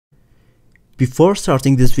Before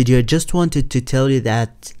starting this video, I just wanted to tell you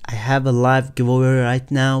that I have a live giveaway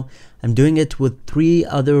right now. I'm doing it with three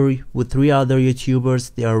other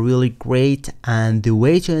YouTubers. They are really great, and the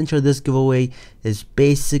way to enter this giveaway is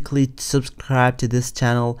basically to subscribe to this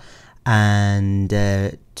channel and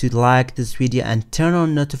to like this video and turn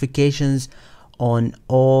on notifications on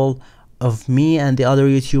all of me and the other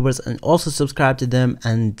YouTubers, and also subscribe to them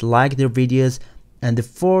and like their videos. And the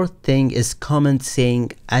fourth thing is comment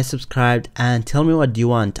saying I subscribed and tell me what you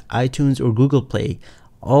want, iTunes or Google Play.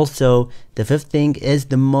 Also, the fifth thing is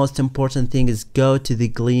the most important thing is go to the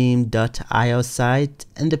gleam.io site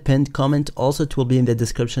and the pinned comment. Also, it will be in the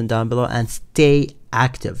description down below, and stay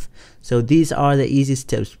active. So these are the easy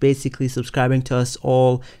steps, basically subscribing to us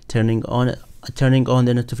all, turning on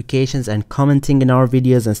the notifications and commenting in our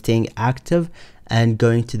videos and staying active and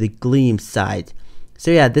going to the Gleam site. So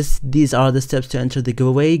yeah, these are the steps to enter the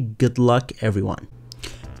giveaway. Good luck everyone.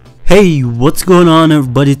 Hey, what's going on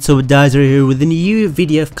everybody? It's aBodizeR here with a new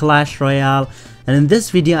video of Clash Royale, and in this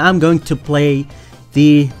video I'm going to play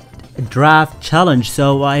the draft challenge.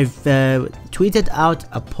 So I've tweeted out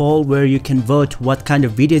a poll where you can vote what kind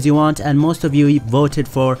of videos you want, and most of you voted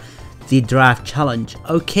for the draft challenge.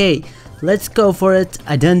 Okay, let's go for it.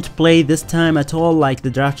 I didn't play this time at all, like the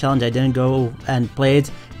draft challenge. I didn't go and play it.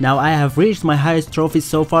 Now I have reached my highest trophy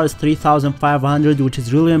so far is 3,500, which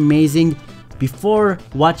is really amazing. Before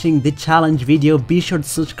watching the challenge video, be sure to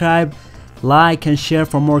subscribe, like and share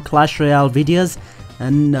for more Clash Royale videos,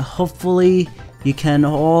 and hopefully you can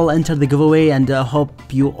all enter the giveaway, and hope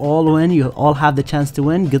you all win. You all have the chance to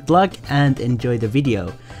win. Good luck and enjoy the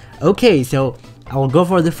video. Okay, so I'll go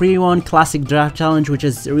for the free one, classic draft challenge, which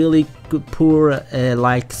is really poor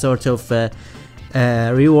like sort of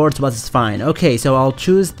rewards, but it's fine. Okay, so I'll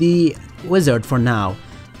choose the wizard for now,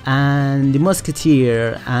 and the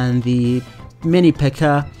musketeer, and the mini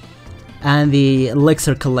P.E.K.K.A, and the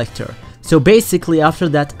elixir collector. So basically after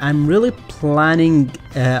that I'm really planning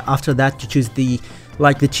after that to choose the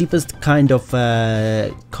cheapest kind of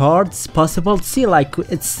cards possible. See, like,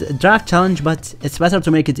 it's a draft challenge, but it's better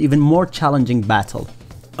to make it even more challenging battle.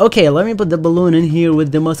 Okay, let me put the balloon in here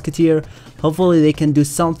with the musketeer. Hopefully they can do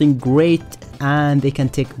something great and they can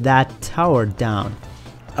take that tower down.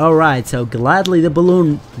 Alright, so gladly the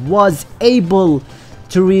balloon was able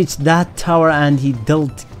to reach that tower and he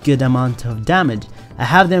dealt good amount of damage. I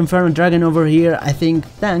have the Inferno Dragon over here, I think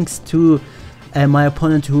thanks to my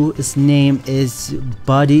opponent, whose name is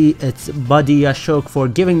aBodizeR, for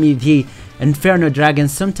giving me the Inferno Dragon.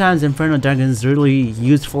 Sometimes Inferno Dragon is really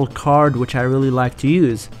useful card which I really like to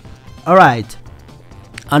use. Alright,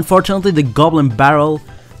 unfortunately the Goblin Barrel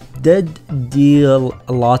did deal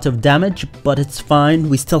a lot of damage, but it's fine,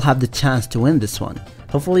 we still have the chance to win this one.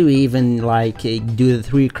 Hopefully we even do the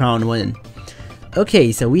 3 crown win.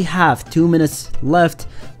 Okay, so we have 2 minutes left.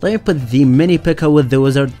 Let me put the mini P.E.K.K.A with the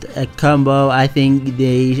wizard combo. I think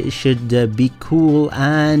they should be cool,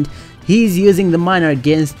 and he's using the miner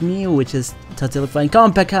against me, which is totally fine. Come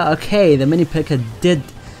on, P.E.K.K.A. Okay, the mini P.E.K.K.A did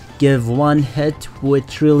give 1 hit,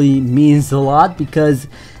 which really means a lot because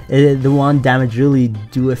the 1 damage really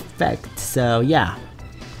do effect. So yeah.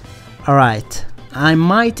 Alright, I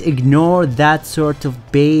might ignore that sort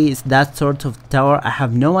of base, that sort of tower. I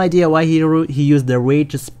have no idea why he used the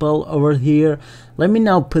rage spell over here. Let me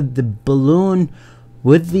now put the balloon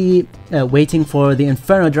with the waiting for the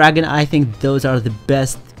Inferno Dragon. I think those are the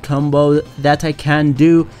best combo that I can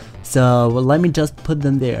do. So let me just put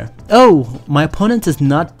them there. Oh, my opponent is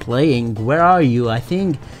not playing. Where are you? I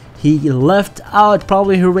think he left out.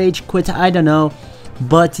 Probably he rage quit. I don't know.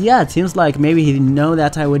 But yeah, it seems like maybe he know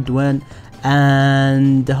that I would win,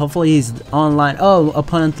 and hopefully he's online. Oh,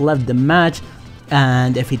 opponent left the match,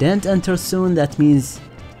 and if he didn't enter soon, that means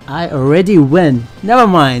I already win. Never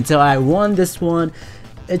mind, so I won this one.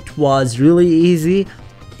 It was really easy.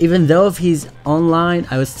 Even though if he's online,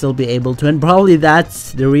 I would still be able to win. Probably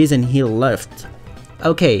that's the reason he left.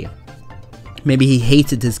 Okay, maybe he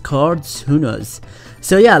hated his cards, who knows.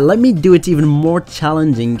 So yeah, let me do it even more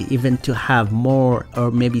challenging, even to have more, or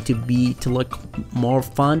maybe to look more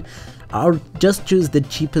fun. I'll just choose the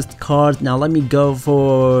cheapest card. Now let me go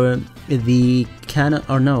for the cannon,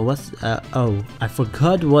 or no, what's oh, I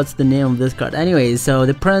forgot what's the name of this card. Anyway, so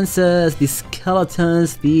the princess, the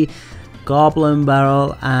skeletons, the Goblin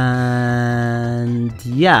Barrel, and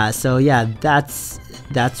yeah, so yeah, that's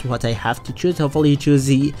what I have to choose. Hopefully you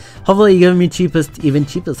give me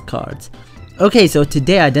cheapest cards. Okay, so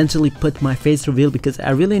today I didn't really put my face reveal because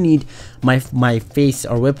I really need my face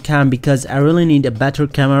or webcam, because I really need a better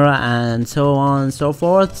camera and so on and so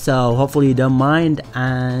forth. So hopefully you don't mind,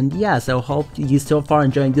 and yeah, so hope you so far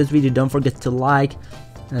enjoying this video. Don't forget to like,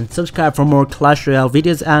 and subscribe for more Clash Royale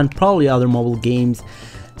videos and probably other mobile games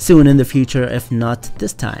soon in the future, if not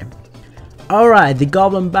this time. Alright, the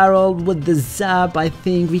Goblin Barrel with the zap, I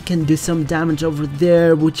think we can do some damage over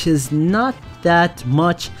there, which is not that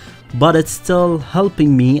much, but it's still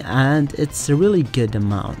helping me and it's a really good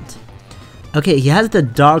amount. Okay, he has the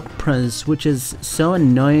Dark Prince, which is so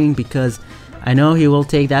annoying because I know he will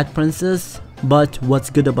take that princess, but what's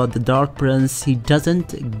good about the Dark Prince, he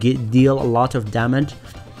doesn't deal a lot of damage.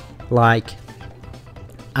 Like,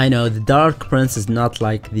 I know the Dark Prince is not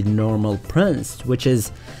like the normal prince, which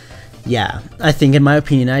is, yeah, I think in my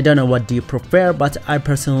opinion, I don't know what do you prefer, but I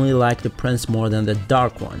personally like the prince more than the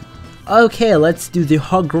dark one. Okay, let's do the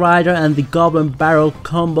Hog Rider and the Goblin Barrel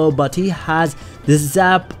combo, but he has the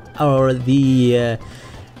zap or the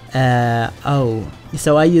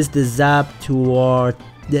so I use the zap toward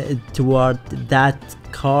that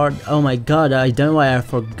card. Oh my god, I don't know why I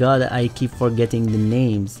forgot, I keep forgetting the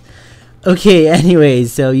names. Okay,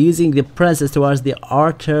 anyways, so using the princess towards the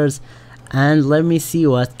archers, and let me see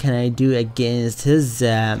what can I do against his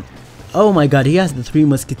oh my god, he has the 3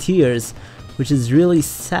 musketeers, which is really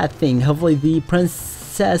sad thing. Hopefully the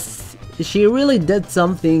princess, she really did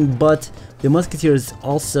something, but the musketeers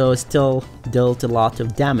also still dealt a lot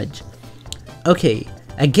of damage. Okay,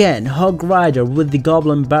 again, Hog Rider with the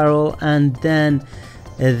Goblin Barrel, and then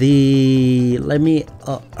the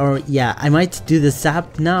yeah, I might do the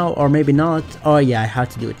zap now, or maybe not. Oh yeah, I have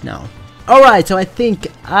to do it now. Alright, so I think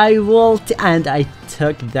I will, and I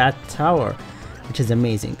took that tower, which is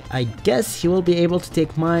amazing. I guess he will be able to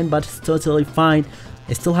take mine, but it's totally fine.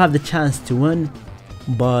 I still have the chance to win,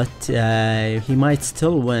 but he might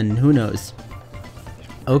still win, who knows.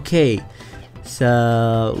 Okay,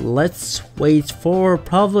 so let's wait for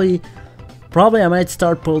probably I might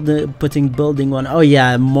start putting building one. Oh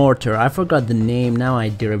yeah, mortar, I forgot the name, now I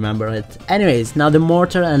do remember it. Anyways, now the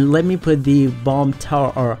mortar, and let me put the bomb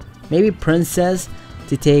tower, or maybe princess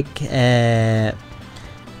to take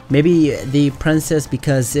maybe the princess,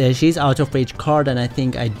 because she's out of range card and I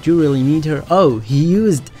think I do really need her. Oh,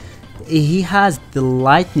 he has the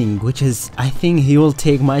lightning, which is, I think he will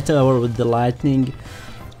take my tower with the lightning.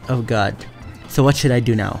 Oh god, so what should I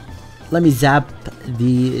do now? Let me zap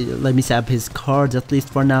his cards at least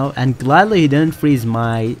for now, and gladly he didn't freeze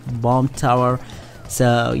my bomb tower.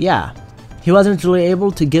 So yeah, he wasn't really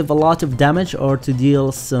able to give a lot of damage or to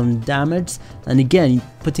deal some damage. And again,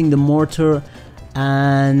 putting the mortar,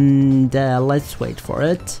 and let's wait for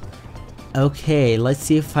it. Okay, let's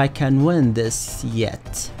see if I can win this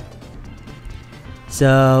yet.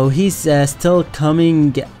 So he's still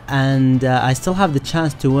coming, and I still have the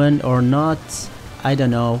chance to win or not, I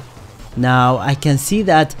don't know. Now I can see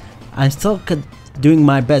that I'm still doing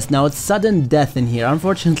my best. Now it's sudden death in here.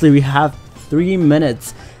 Unfortunately we have 3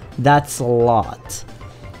 minutes. That's a lot.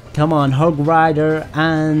 Come on, Hog Rider,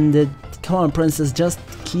 and come on, princess, just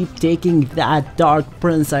keep taking that Dark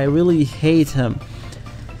Prince. I really hate him.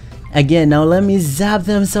 Again, now let me zap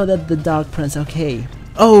them so that the Dark Prince, okay.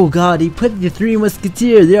 Oh god, he put the 3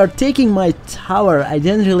 musketeers. They are taking my tower. I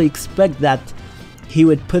didn't really expect that he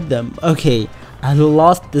would put them. Okay, I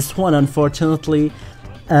lost this one unfortunately.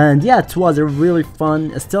 And yeah, it was a really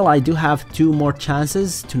fun. Still, I do have 2 more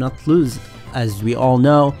chances to not lose, as we all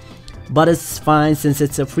know, but it's fine since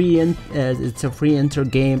it's a free enter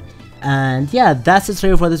game. And yeah, that's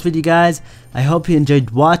it for this video, guys. I hope you enjoyed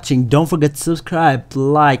watching. Don't forget to subscribe,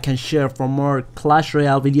 like, and share for more Clash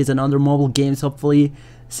Royale videos and other mobile games, hopefully.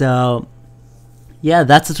 So yeah,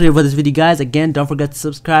 that's it for this video, guys. Again, don't forget to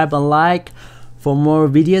subscribe and like for more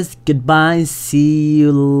videos. Goodbye, see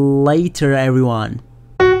you later, everyone.